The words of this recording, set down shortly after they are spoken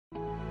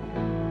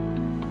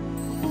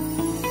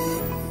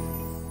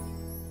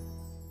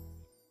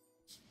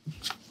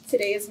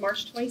Today is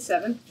March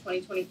 27th,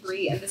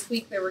 2023, and this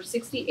week there were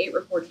 68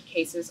 reported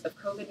cases of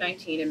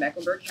COVID-19 in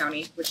Mecklenburg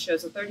County, which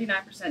shows a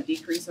 39%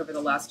 decrease over the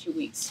last 2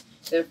 weeks.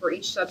 Therefore,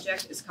 each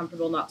subject is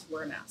comfortable not to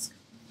wear a mask.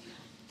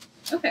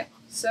 Okay,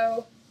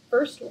 so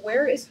first,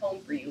 where is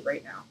home for you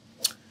right now?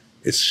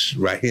 It's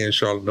right here in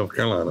Charlotte, North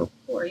Carolina.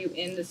 Well, are you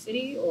in the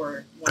city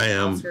or one of the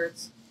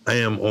outskirts? I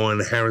am on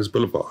Harris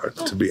Boulevard,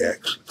 to be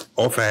actually.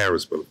 Off of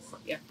Harris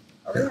Boulevard. Yeah.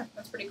 Oh, yeah,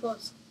 that's pretty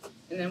close.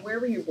 And then where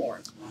were you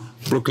born?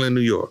 Brooklyn,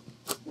 New York.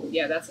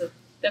 Yeah, that's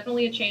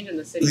definitely a change in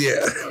the city.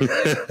 Yeah.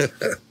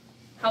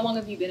 How long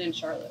have you been in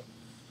Charlotte?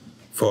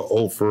 For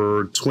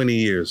over 20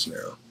 years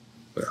now.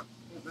 Yeah.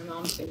 My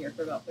mom's been here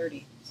for about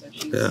 30, so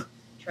she's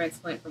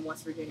transplant from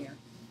West Virginia.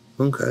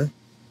 Okay.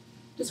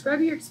 Describe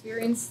your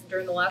experience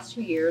during the last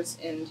 2 years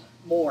and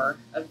more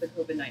of the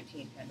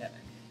COVID-19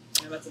 pandemic.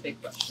 I know that's a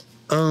big question.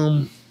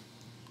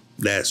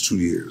 Last 2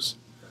 years.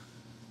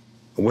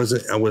 I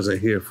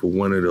wasn't here for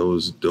one of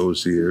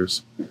those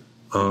years.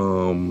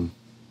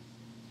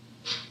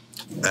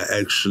 I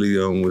actually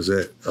was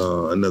at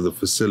another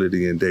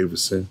facility in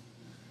Davison,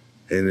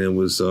 and it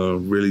was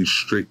really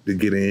strict to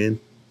get in.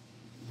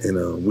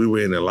 And we were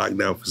in a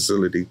lockdown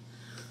facility,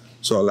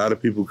 so a lot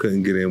of people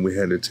couldn't get in. We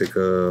had to take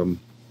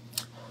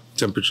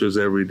temperatures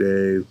every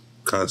day,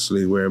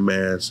 constantly wear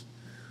masks.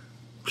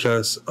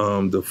 Plus,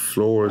 the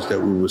floors that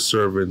we were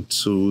serving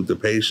to the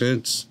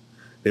patients,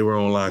 they were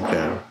on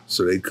lockdown,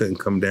 so they couldn't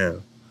come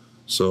down.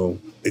 So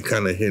it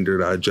kind of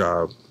hindered our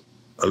job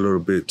a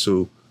little bit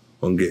too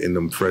on getting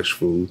them fresh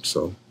food.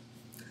 So,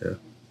 yeah.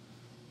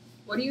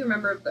 What do you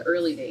remember of the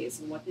early days,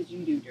 and what did you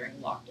do during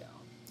lockdown?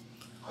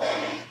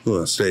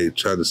 Well,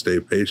 try to stay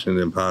patient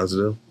and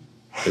positive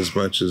as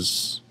much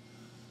as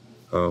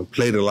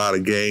played a lot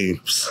of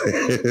games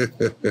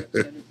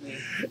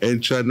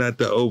and try not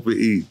to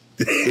overeat.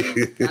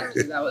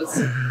 Actually, that was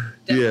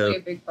definitely a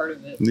big part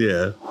of it.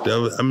 Yeah.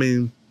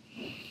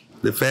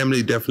 The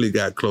family definitely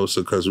got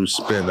closer because we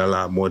spent a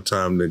lot more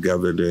time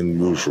together than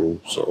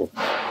usual. So,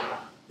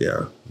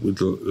 yeah, we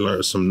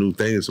learned some new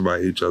things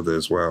about each other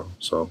as well.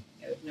 So,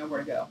 yeah, there's nowhere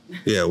to go.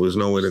 Yeah, there was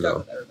nowhere to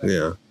go.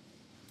 Yeah.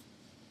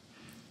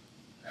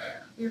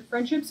 Your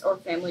friendships or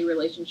family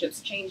relationships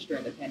changed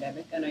during the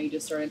pandemic. I know you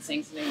just started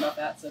saying something about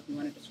that, so if you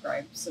want to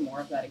describe some more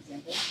of that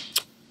example.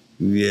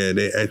 Yeah,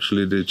 they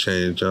actually did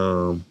change.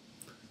 Me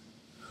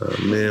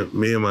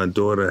and my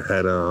daughter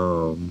had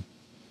a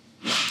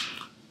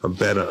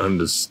better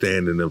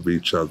understanding of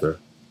each other.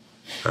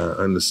 I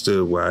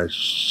understood why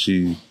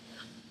she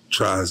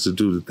tries to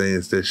do the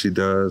things that she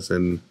does,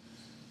 and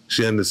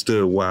she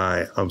understood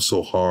why I'm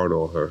so hard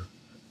on her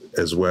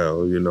as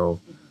well, you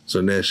know.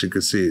 So now she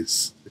could see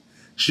it.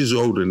 She's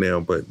older now,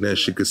 but now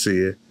she could see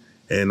it.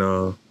 And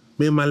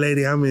me and my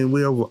lady,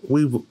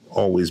 we've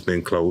always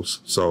been close.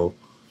 So,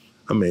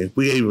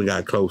 we even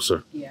got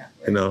closer. Yeah.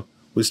 You know,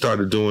 we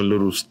started doing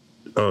little,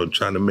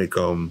 trying to make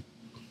do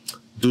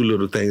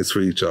little things for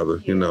each other,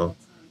 you know.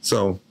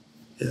 So,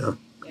 yeah.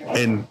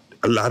 And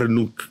a lot of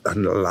new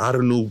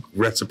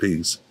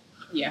recipes.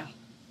 Yeah.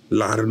 A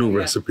lot of new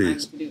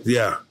recipes.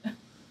 Yeah.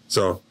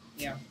 So,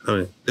 yeah.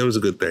 It was a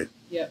good thing.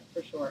 Yeah,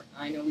 for sure.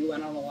 I know we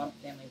went on a lot of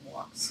family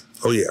walks.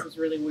 Oh, yeah. It was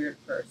really weird at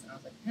first. And I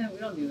was like, we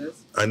don't do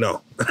this. I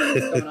know. What's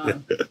going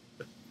on?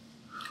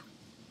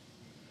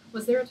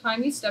 Was there a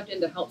time you stepped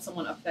in to help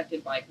someone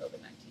affected by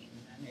COVID-19?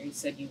 I know you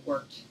said you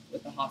worked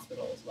with the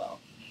hospital as well.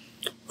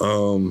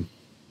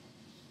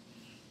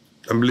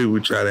 I believe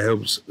we try to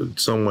help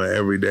someone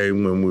every day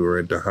when we were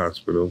at the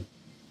hospital.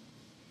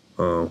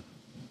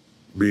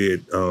 Be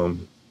it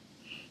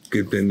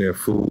getting their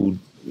food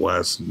while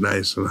it's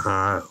nice and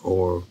hot,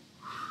 or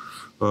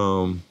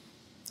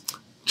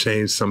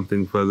change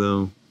something for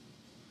them.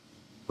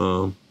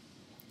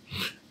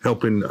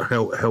 Helping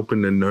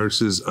the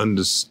nurses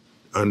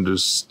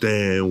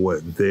understand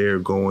what they're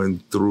going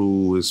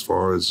through as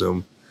far as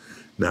them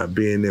not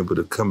being able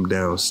to come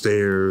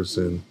downstairs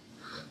and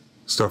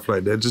stuff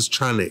like that. Just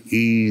trying to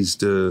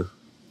ease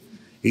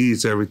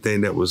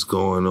everything that was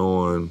going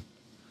on.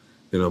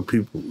 You know,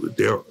 people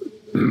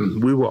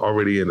we were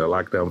already in a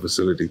lockdown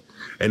facility,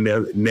 and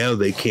now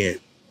they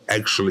can't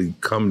actually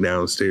come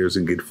downstairs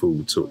and get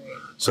food too.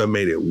 So it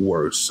made it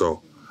worse.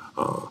 So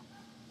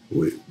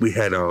we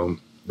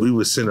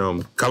would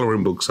send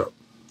coloring books up.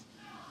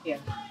 Yeah.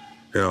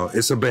 You know, it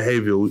was a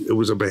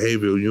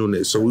behavioral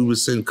unit. So we would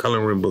send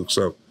coloring books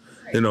up,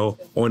 you know,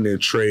 on their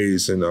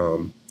trays, and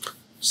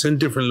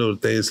send different little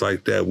things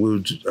like that. We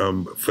would,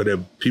 for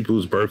the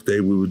people's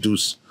birthday, we would do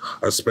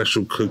a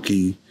special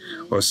cookie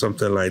or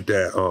something like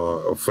that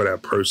for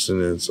that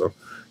person. And so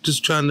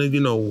just trying to,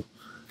 you know,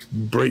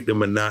 break the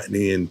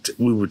monotony. And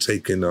we were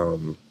taking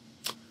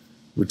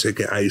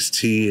iced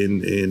tea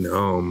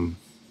and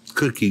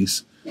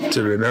cookies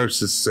to the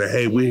nurses and say,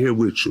 hey, we're here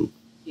with you.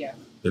 Yeah.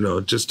 You know,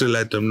 just to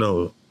let them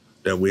know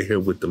that we're here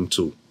with them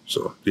too.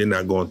 So you're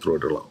not going through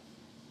it alone.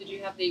 Did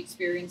you have the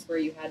experience where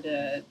you had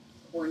to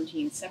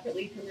quarantine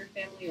separately from your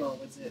family, or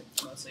was it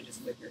mostly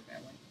just with your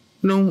family?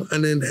 No, I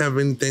didn't have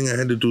anything I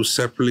had to do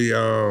separately.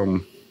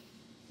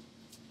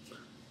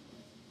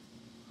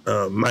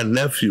 My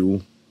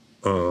nephew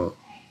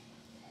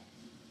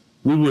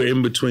we were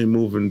in between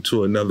moving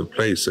to another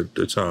place at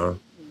the time.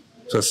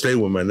 So I stayed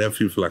with my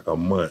nephew for like a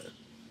month,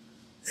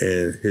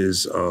 and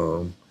his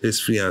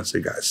fiance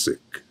got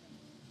sick.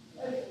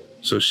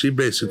 So she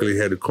basically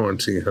had to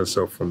quarantine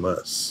herself from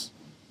us.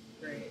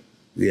 Great.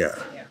 Yeah.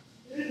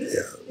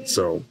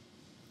 So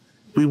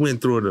we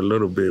went through it a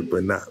little bit,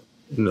 but not,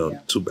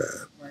 too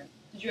bad. Right.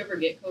 Did you ever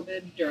get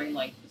COVID during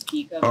like the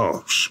peak of?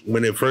 Oh,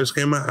 when it first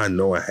came out, I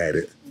know I had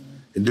it.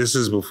 Mm-hmm. And this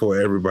is before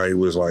everybody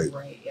was like,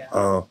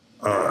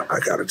 I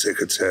gotta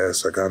take a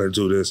test. I gotta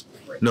do this.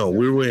 Right. No,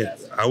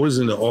 I was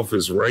in the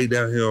office right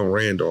down here on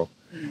Randolph,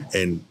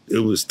 and it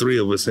was 3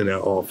 of us in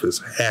that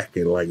office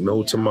hacking like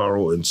no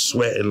tomorrow and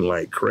sweating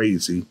like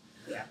crazy.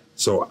 Yeah.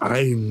 So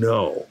I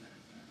know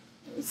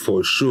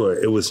for sure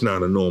it was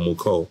not a normal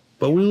cold.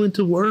 But we went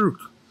to work,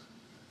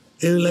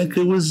 and like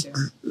it was,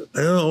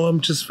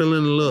 I'm just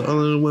feeling a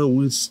little unwell.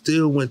 We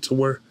still went to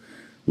work.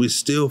 We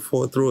still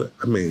fought through it.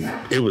 I mean,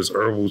 it was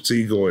herbal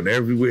tea going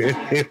everywhere,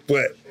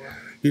 but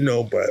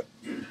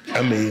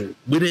I mean,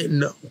 we didn't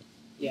know.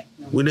 Yeah.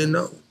 No. We didn't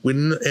know.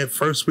 At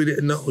first, we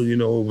didn't know. It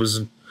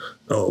wasn't,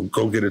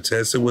 go get a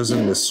test. It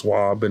wasn't the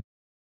swab. And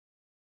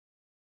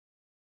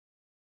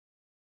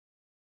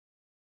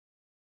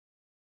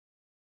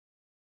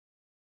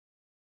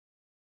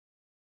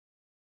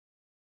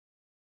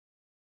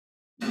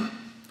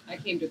I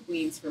came to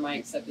Queens for my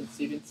accepted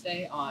students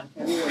day on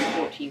February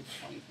 14th,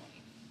 2020.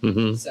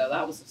 Mm-hmm. So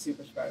that was a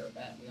super spreader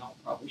event. We all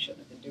probably shouldn't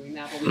have been doing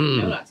that, but we didn't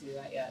know not to do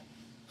that yet.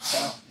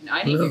 So, and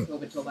I didn't get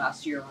COVID till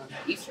last year on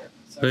Easter,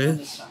 so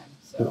this time.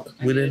 So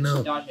we didn't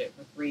know. Dodge it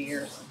for 3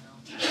 years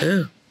somehow.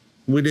 Yeah,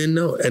 we didn't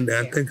know, and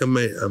I think I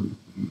made.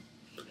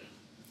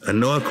 I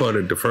know I caught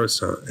it the first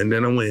time, and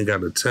then I went and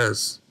got a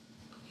test.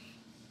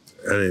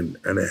 I didn't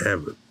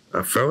have it.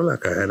 I felt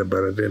like I had it,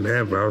 but I didn't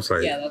have it. I was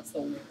like, that's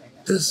the weird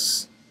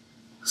thing.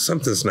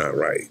 Something's not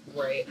right.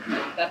 Right.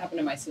 That happened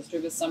to my sister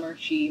this summer.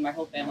 My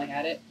whole family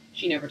had it.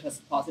 She never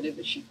tested positive,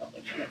 but she felt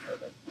like she had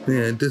COVID.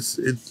 Yeah,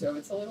 so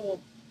it's a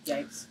little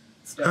yikes.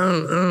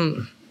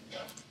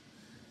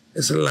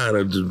 There's a lot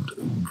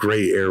of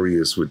gray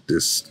areas with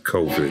this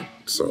COVID.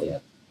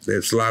 So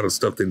there's a lot of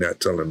stuff they're not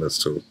telling us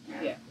to.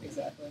 Yeah,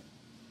 exactly.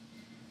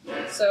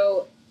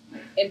 So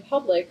in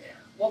public,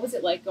 what was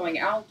it like going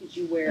out? Did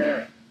you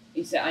wear...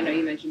 I know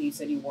you mentioned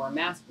you wore a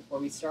mask before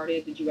we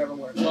started. Did you ever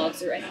wear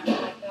gloves or anything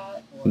like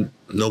that? Or?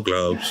 No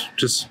gloves,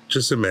 just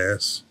a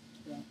mask.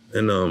 Yeah.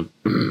 And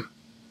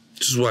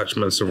just watch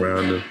my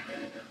surroundings.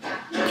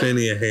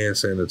 Plenty of hand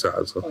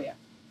sanitizer. Oh yeah.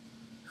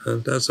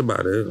 That's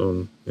about it.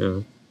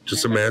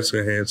 Just a mask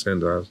and hand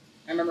sanitizer.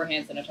 I remember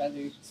hand sanitizer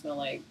used to smell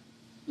like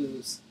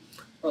booze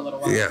for a little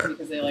while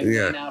because they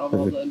ran out of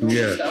all the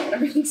normal stuff and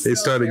everything. They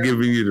started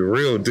giving you the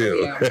real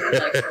deal.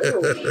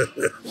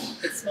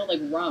 It smelled like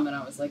rum, and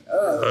I was like,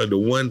 oh. The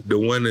one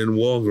in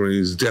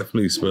Walgreens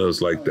definitely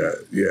smells like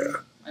that.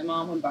 Yeah. My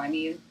mom would buy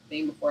me a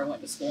thing before I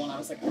went to school, and I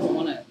was like,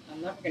 I'm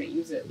never gonna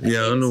use it. I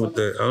don't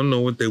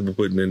know what they were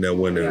putting in that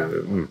one. Yeah.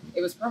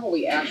 It was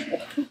probably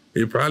asheville.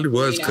 It probably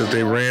was because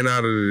they ran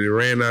out of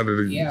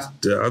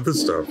the other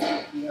stuff.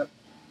 Yep.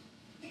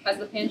 Has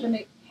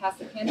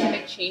the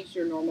pandemic changed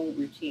your normal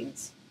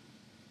routines?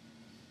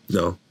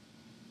 No.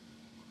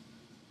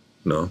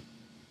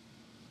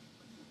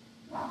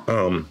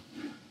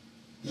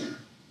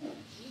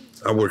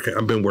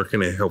 I've been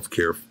working in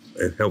healthcare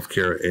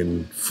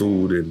and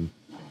food and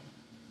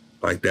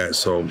like that.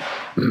 So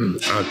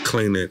I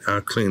clean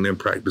in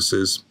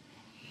practices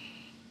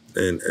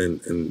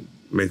and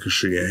making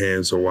sure your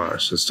hands are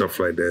washed and stuff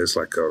like that. It's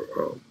like a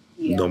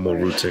normal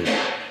routine.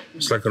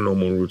 It's like a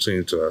normal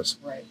routine to us.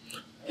 Right.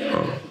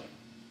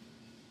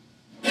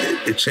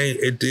 It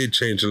changed. It did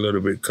change a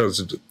little bit because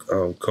of the,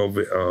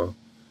 COVID.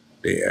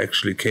 They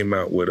actually came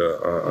out with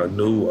a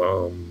new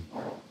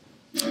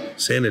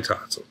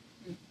sanitizer.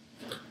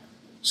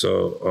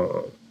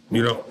 So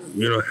you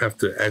don't have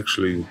to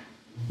actually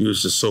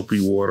use the soapy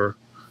water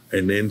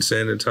and then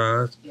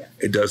sanitize. Yeah.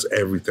 It does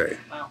everything.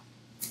 Wow,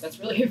 that's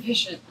really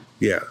efficient.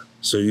 Yeah.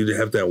 So you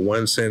have that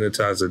one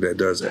sanitizer that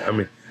does it. I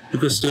mean, you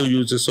can still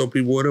use the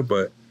soapy water,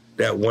 but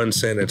that one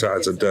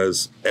sanitizer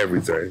does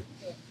everything.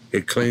 Yeah.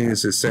 It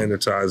cleans, it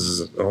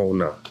sanitizes the whole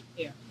nine.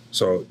 Yeah.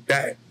 So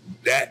that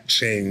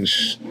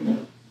changed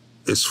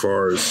as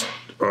far as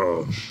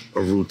a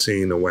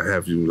routine or what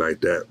have you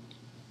like that.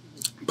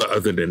 But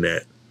other than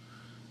that,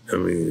 I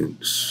mean,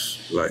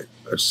 like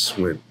I just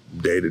went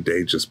day to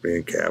day, just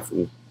being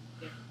careful.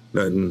 Yeah.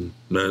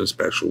 Nothing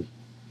special.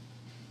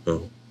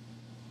 No.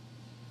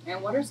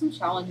 And what are some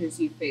challenges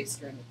you faced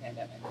during the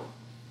pandemic?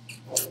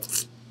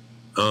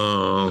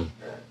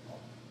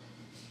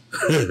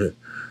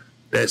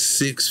 That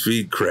 6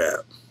 feet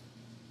crap.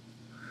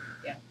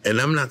 Yeah. And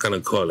I'm not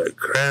gonna call it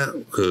crap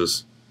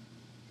because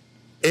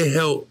it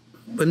helped,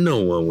 but no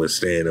one was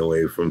staying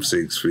away from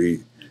 6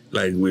 feet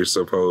like we're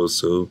supposed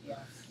to. Yeah.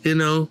 You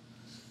know,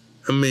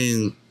 I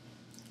mean,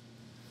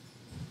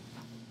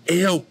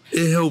 it helped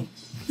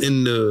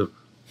in the,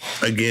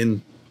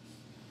 again,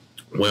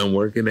 when I'm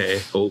working at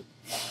it helped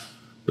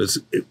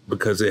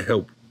because it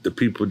helped the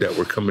people that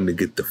were coming to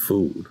get the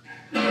food.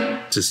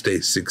 to stay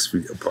 6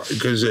 feet apart.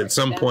 Because at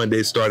some point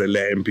they started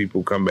letting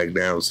people come back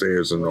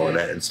downstairs and all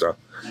that and stuff.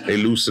 They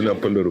loosened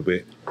up a little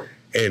bit.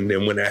 And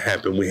then when that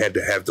happened, we had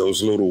to have the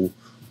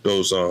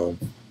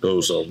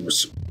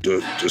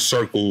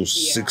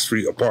circles 6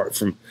 feet apart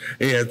from,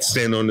 and you had to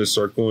stand on this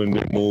circle and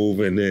then move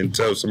and then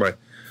tell somebody.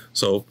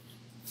 So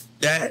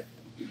that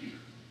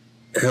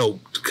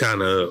helped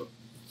kind of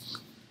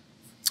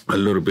a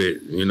little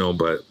bit, you know,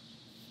 but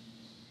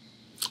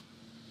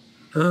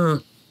I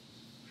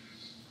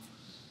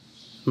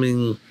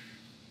mean,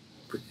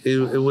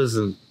 it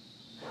wasn't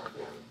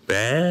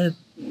bad.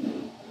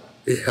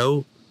 It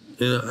helped,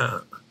 you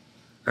know.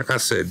 Like I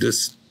said,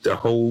 the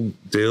whole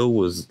deal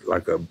was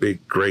like a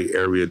big gray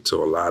area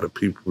to a lot of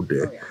people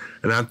there,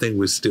 and I think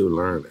we're still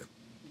learning.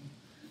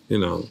 You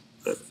know,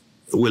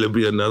 will it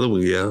be another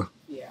one? Yeah,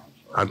 sure.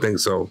 I think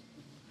so.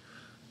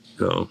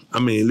 So, I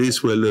mean, at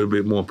least we're a little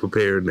bit more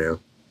prepared now.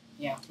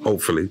 Yeah,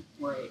 hopefully.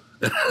 Right.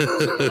 We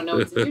don't know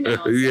what to do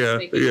now.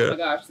 Thinking, oh my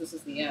gosh, this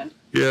is the end.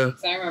 Yeah.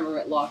 Because I remember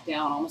it locked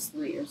down almost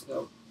 3 years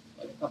ago,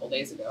 like a couple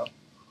days ago.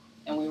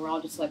 And we were all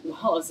just like,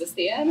 well, is this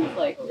the end?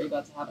 Like, are we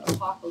about to have an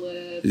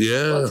apocalypse?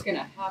 Yeah. What's going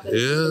to happen?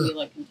 It's going to be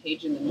like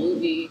Contagion, the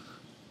movie.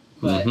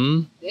 But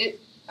it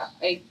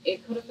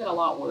could have been a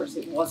lot worse.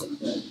 It wasn't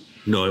good.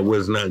 No, it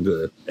was not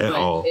good at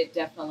all. It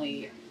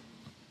definitely,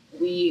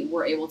 we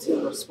were able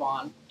to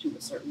respond to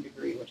a certain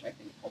degree, which I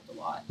think helped a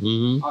lot.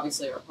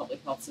 Obviously, our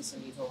public health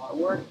system needs a lot of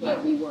work,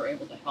 but we were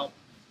able to help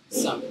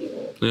some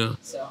people. Yeah.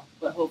 So,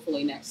 but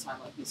hopefully next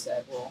time, like you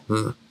said,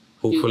 we'll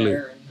do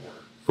better. And,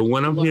 but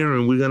when I'm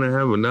hearing we're going to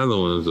have another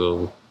one,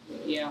 so.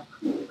 Yeah.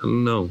 I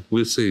don't know.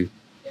 We'll see.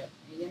 Yeah,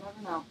 you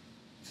never know.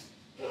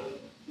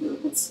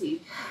 Let's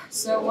see.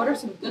 So what are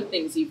some good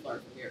things you've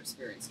learned from your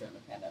experience during the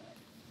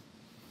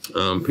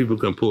pandemic? People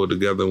can pull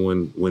together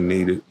when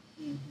needed.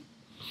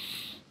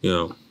 You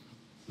know,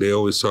 they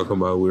always talk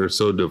about we're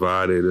so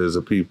divided as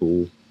a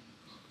people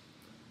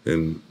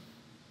and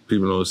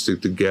people don't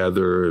stick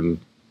together. And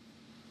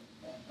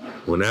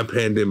when that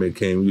pandemic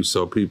came, you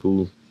saw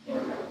people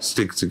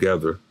stick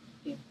together.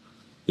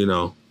 You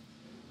know,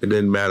 it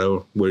didn't matter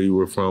where you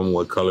were from,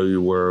 what color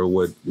you were,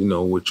 what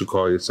you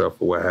call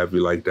yourself or what have you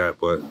like that.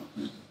 But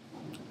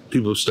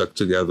people stuck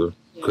together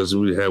because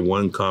we had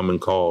one common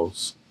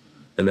cause,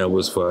 and that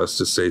was for us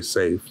to stay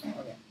safe.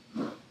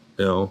 You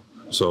know,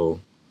 so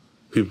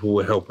people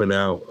were helping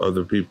out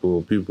other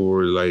people. People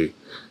were like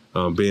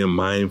being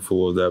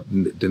mindful of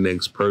the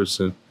next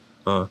person.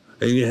 And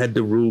you had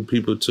the rude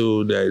people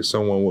too, that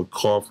someone would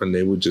cough and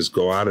they would just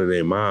go out of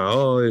their mind.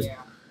 Oh, if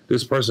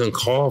this person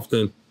coughed,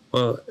 and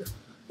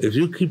if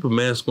you keep a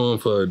mask on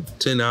for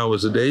 10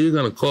 hours a day, you're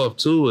going to cough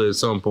too at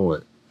some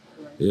point.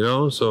 You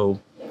know, so,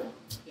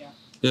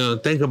 you know,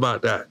 think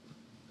about that.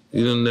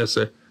 You don't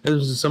necessarily,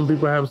 and some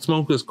people have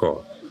smoker's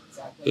cough.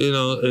 You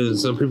know, and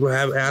some people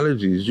have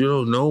allergies. You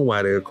don't know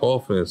why they're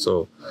coughing.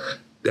 So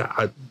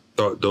I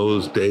thought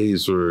those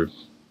days were,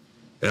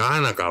 and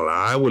I'm not gonna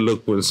lie, I would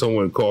look when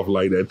someone coughed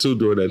like that too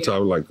during that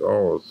time, like,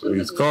 oh, so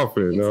he's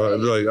coughing. You know?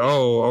 It's like,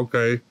 oh,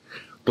 okay.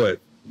 But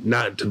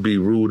not to be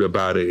rude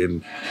about it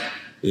and,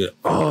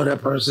 oh,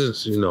 that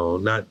person's,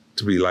 not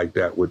to be like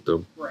that with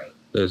them. Right.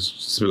 Let's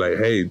just be like,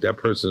 hey, that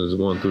person is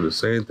going through the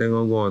same thing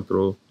I'm going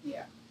through.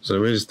 Yeah. So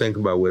let me just think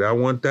about, would I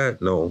want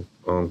that? No,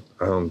 I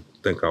don't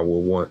think I would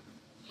want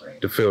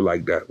to feel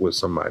like that with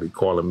somebody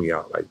calling me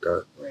out like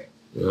that. Right.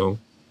 You know?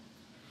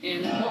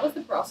 And what was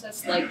the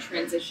process like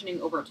transitioning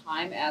over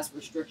time as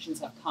restrictions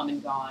have come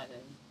and gone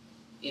and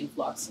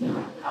influx and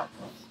outflux?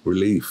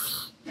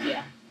 Relief.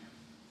 Yeah.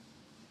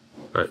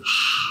 Like,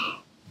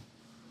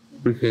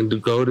 we can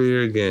go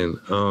there again.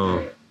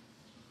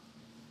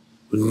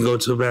 We can go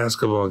to a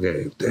basketball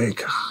game.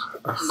 Thank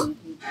God.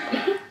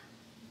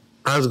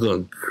 I was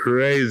going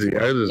crazy.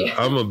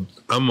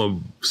 I'm a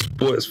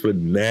sports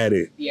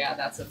fanatic. Yeah,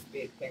 that's a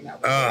big thing.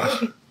 That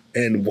was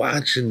and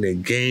watching the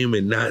game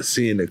and not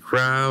seeing the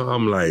crowd,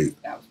 I'm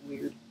like, that was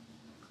weird.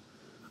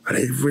 Are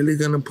they really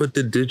gonna put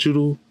the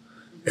digital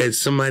at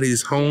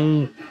somebody's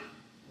home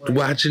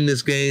watching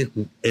this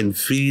game and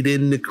feed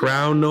in the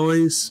crowd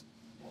noise?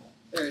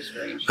 Very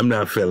strange. I'm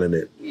not feeling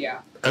it. Yeah.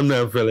 I'm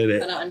not feeling it.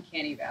 Kind of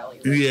uncanny valley.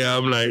 Yeah,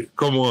 I'm like,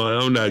 come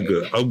on, I'm not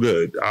good. I'm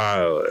good. I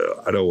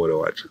don't want to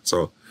watch it.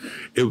 So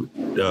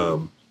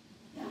it'll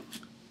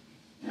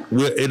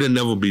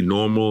never be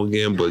normal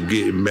again, but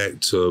getting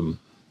back to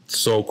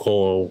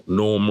so-called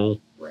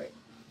normal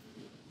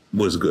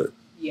was good.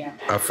 Yeah.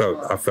 I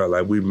felt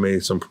like we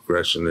made some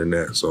progression in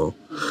that. So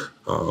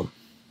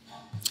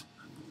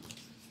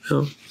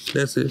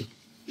that's it.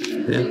 Yeah.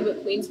 Were you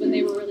at Queens when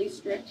they were really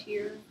strict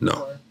here? No.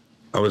 Or?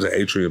 I was at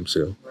Atrium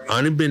still. Right. I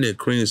only been at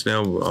Queens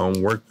now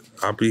work.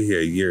 I'll be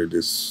here a year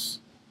this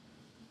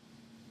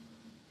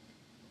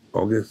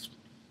August.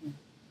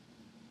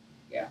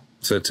 Yeah.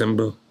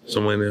 September,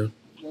 somewhere in there.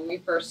 When we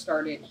first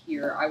started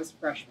here, I was a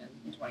freshman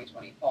in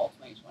 2020, fall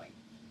 2020.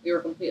 We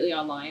were completely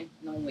online,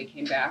 and then when we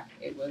came back,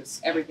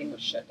 everything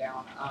was shut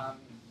down.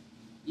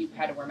 You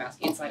had to wear masks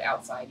inside,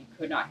 outside. You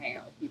could not hang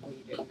out with people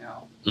you didn't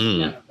know.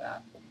 None of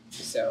that.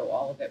 So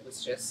all of it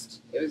was just,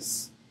 it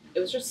was it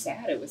was just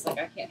sad. It was like,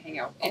 I can't hang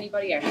out with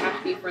anybody. I have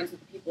to be friends with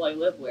the people I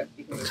live with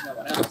because there's no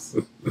one else.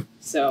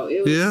 So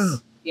it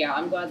was, yeah,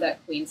 I'm glad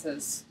that Queens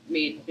has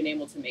been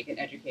able to make an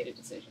educated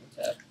decision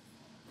to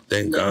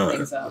thank lift God,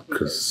 things up.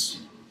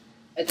 Because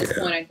at this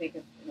point, I think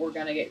if we're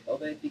going to get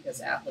COVID, because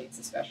athletes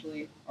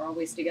especially are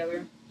always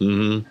together.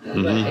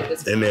 Mm-hmm. But at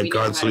this point, and they're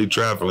constantly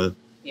traveling.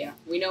 Yeah,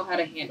 we know how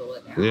to handle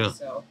it now. Yeah.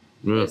 So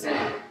it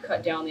doesn't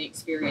cut down the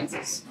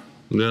experiences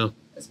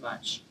as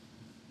much.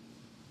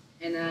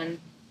 And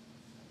then,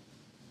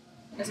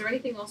 is there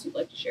anything else you'd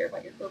like to share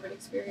about your COVID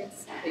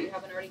experience that you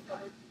haven't already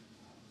covered?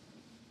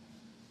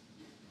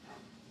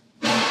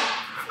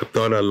 I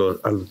thought I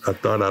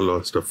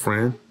lost a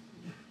friend,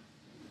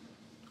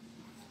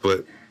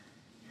 but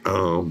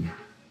I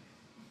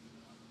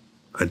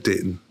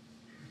didn't.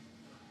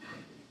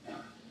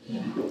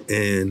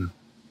 And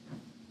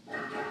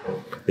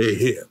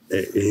it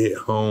hit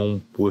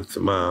home with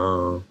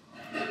my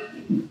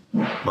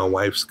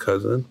wife's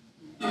cousin.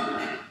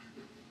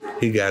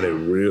 He got it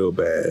real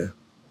bad,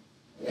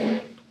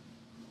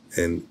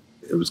 and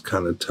it was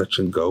kind of touch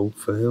and go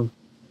for him.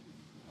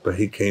 But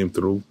he came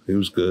through. He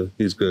was good.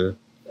 He's good.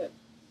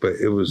 But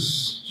it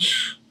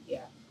was,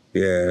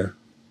 yeah.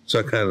 So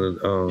I kind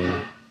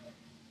of,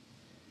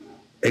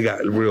 it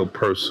got real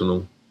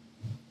personal.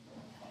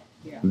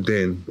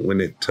 Then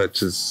when it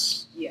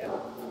touches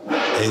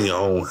in your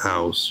own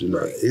house, you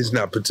know, it's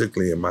not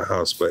particularly in my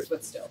house, but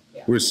still,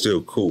 we're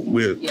still cool.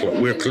 We're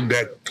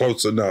that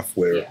close enough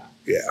where,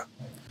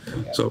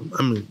 So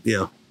I mean,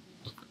 yeah,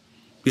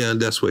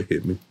 that's what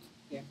hit me.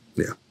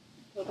 Yeah.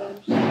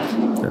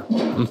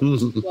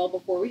 Well,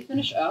 before we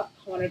finish up,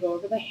 I want to go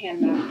over the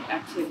hand map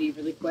activity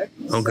really quick.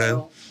 Okay.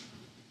 So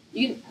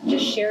you can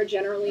just share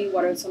generally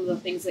what are some of the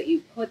things that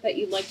you put that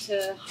you'd like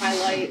to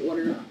highlight, or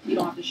you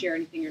don't have to share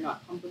anything you're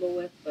not comfortable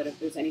with, but if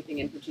there's anything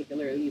in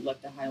particular you'd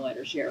like to highlight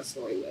or share a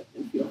story with,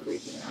 then feel free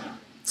to.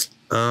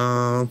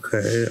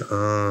 Okay.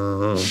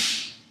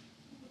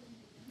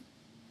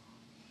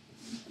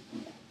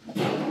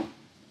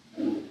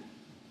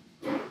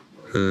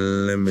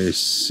 Let me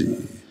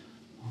see.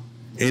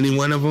 Any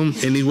one of them?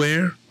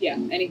 Anywhere? Yeah.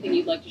 Anything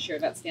you'd like to share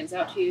that stands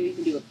out to you. You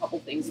can do a couple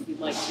things if you'd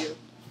like to.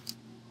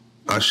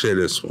 I'll share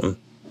this one.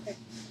 Okay.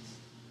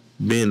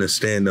 Being a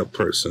stand-up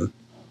person.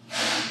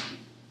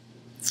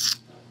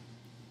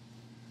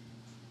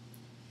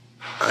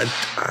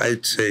 I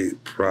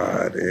take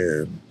pride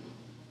in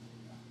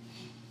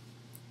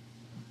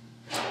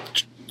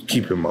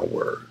keeping my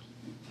word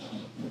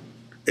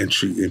and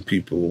treating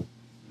people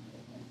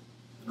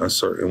a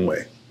certain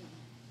way,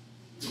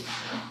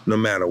 no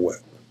matter what.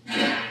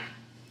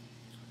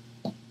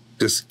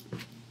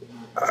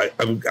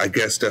 I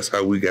guess that's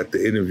how we got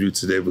the interview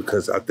today,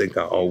 because I think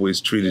I always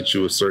treated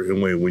you a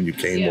certain way when you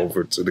came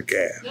over to the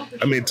cab. No,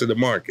 I mean, to the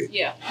market.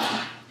 Yeah.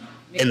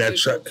 And I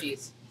try,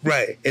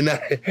 right. And I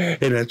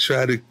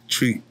try to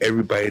treat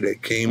everybody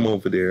that came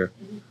over there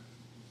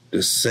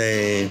the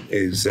same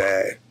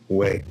exact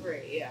way.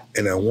 Right, yeah.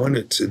 And I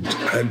wanted to,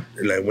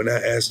 like when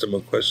I asked them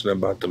a question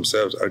about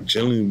themselves, I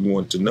genuinely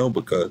want to know,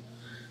 because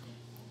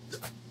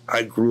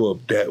I grew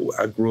up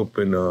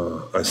in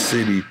a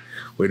city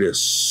where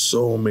there's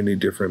so many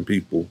different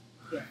people,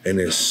 and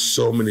there's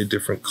so many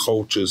different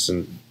cultures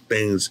and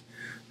things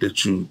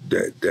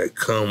that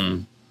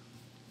come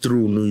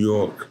through New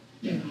York.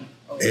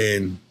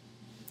 And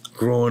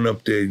growing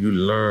up there, you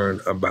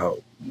learn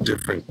about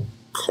different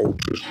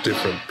cultures,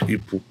 different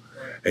people,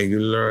 and you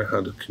learn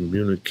how to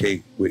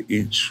communicate with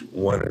each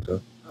one of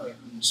them.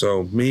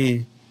 So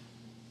me,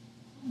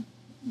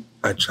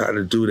 I try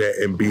to do that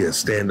and be a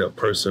stand-up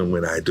person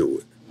when I do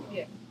it.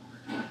 Yeah.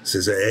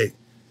 Says, hey,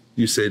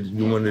 you said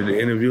you wanted an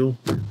interview?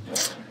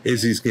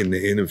 Izzy's getting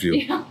the interview.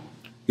 Yeah.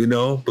 You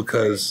know,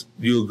 because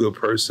you're a good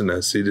person. I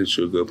see that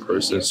you're a good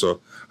person.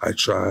 So I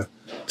try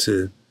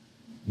to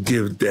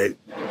give that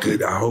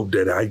good, I hope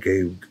that I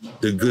gave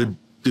the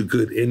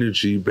good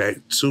energy back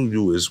to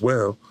you as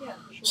well. Yeah,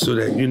 sure. So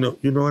that, you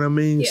know what I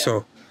mean? Yeah.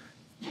 So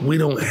we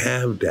don't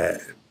have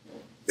that.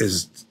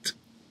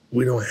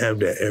 We don't have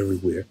that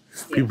everywhere.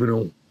 Yeah. People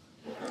don't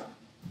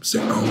say,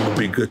 oh, I'm gonna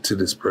be good to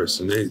this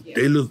person.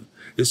 They look,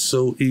 it's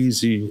so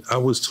easy. I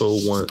was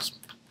told once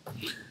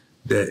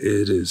that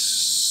it is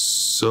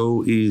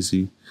so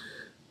easy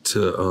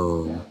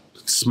to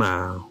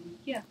smile.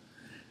 Yeah.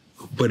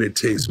 But it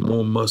takes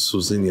more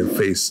muscles in your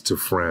face to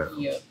frown.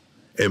 Yeah.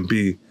 And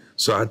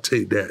so I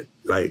take that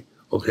like,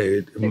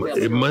 okay,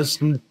 it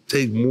must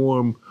take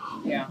more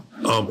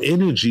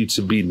energy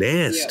to be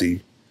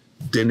nasty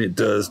than it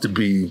does to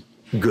be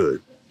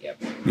good.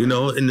 Yep. You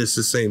know, and it's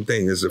the same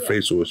thing as a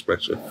facial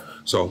expression.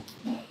 So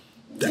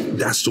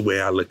that's the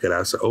way I look at it.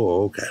 I say,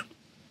 oh, okay,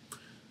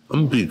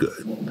 I'm gonna be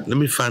good. Let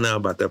me find out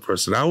about that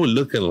person. I would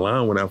look in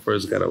line when I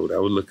first got over there. I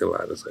would look in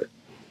line and say,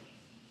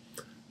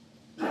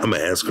 I'm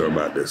gonna ask her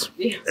about this.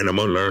 Yeah. And I'm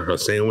gonna learn her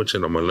sandwich,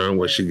 and I'm gonna learn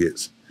what she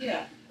gets.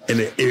 Yeah.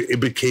 And it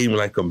became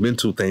like a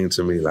mental thing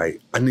to me. Like,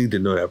 I need to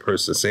know that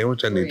person's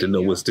sandwich. I need to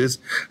know what's this.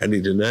 I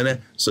need to know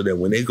that, so that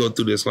when they go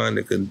through this line,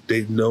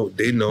 they know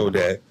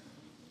that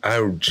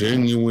I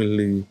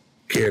genuinely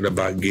cared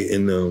about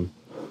getting them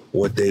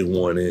what they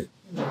wanted,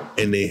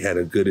 and they had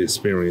a good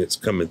experience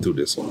coming through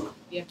this one.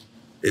 Yeah.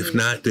 If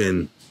not,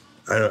 then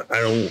I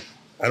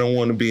don't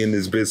want to be in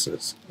this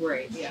business.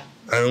 Right. Yeah.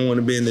 I don't want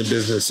to be in the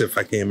business if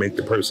I can't make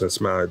the person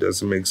smile. It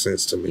doesn't make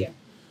sense to me. Yeah.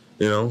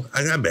 You know,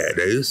 I got bad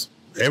days.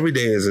 Every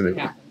day isn't it?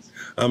 Happens.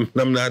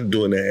 I'm not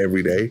doing that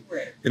every day.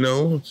 Right. You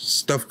know,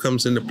 stuff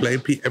comes into play.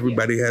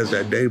 Everybody has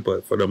that day,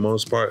 but for the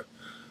most part,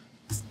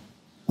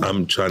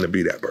 I'm trying to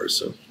be that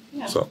person.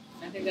 Yeah. So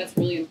I think that's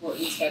really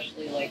important,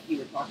 especially like you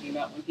were talking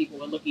about when people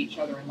would look at each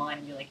other in line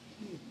and be like,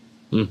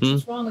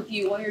 what's wrong with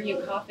you? Why are you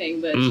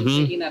coughing? But just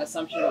making that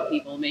assumption about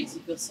people makes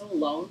you feel so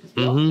alone because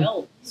we all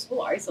felt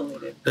so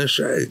isolated. That's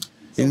right.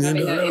 So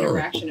having that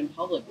interaction in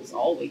public was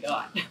all we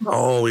got.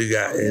 All we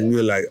got. And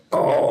you're like,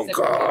 oh,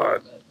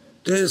 God,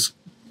 this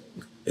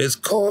is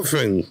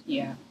coughing.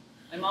 Yeah.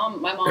 My mom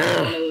is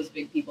one of those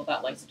big people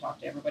that likes to talk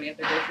to everybody at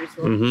the grocery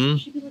store.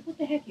 She'd be like, what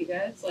the heck, you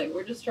guys? Like,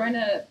 we're just trying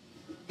to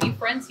be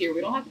friends here.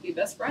 We don't have to be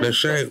best friends.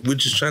 That's right. We're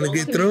just trying to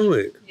get through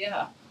it.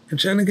 Yeah. We're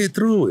trying to get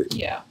through it.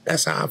 Yeah.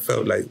 That's how I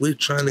felt like. We're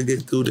trying to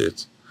get through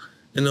this.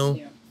 You know?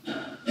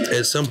 Yeah.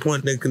 At some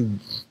point, they can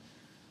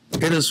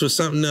hit us with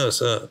something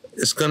else.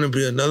 It's going to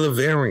be another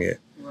variant.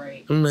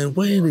 Right. I'm like,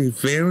 where are these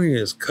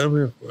variants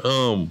coming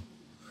from?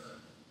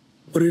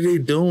 What are they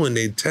doing?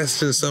 They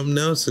testing something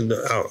else? And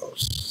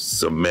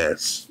it's a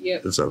mess.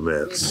 Yep. It's a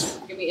mess. It's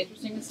going to be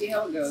interesting to see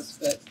how it goes,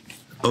 but...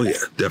 Oh, yeah,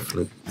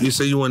 definitely. You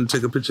say you want to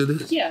take a picture of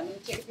this? Yeah, I'm going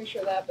to take a picture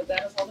of that, but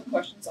that is all the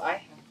questions I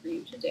have for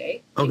you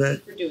today. Okay.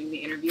 Thank you for doing the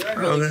interview. I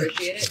really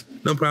appreciate it.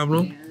 No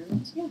problem. And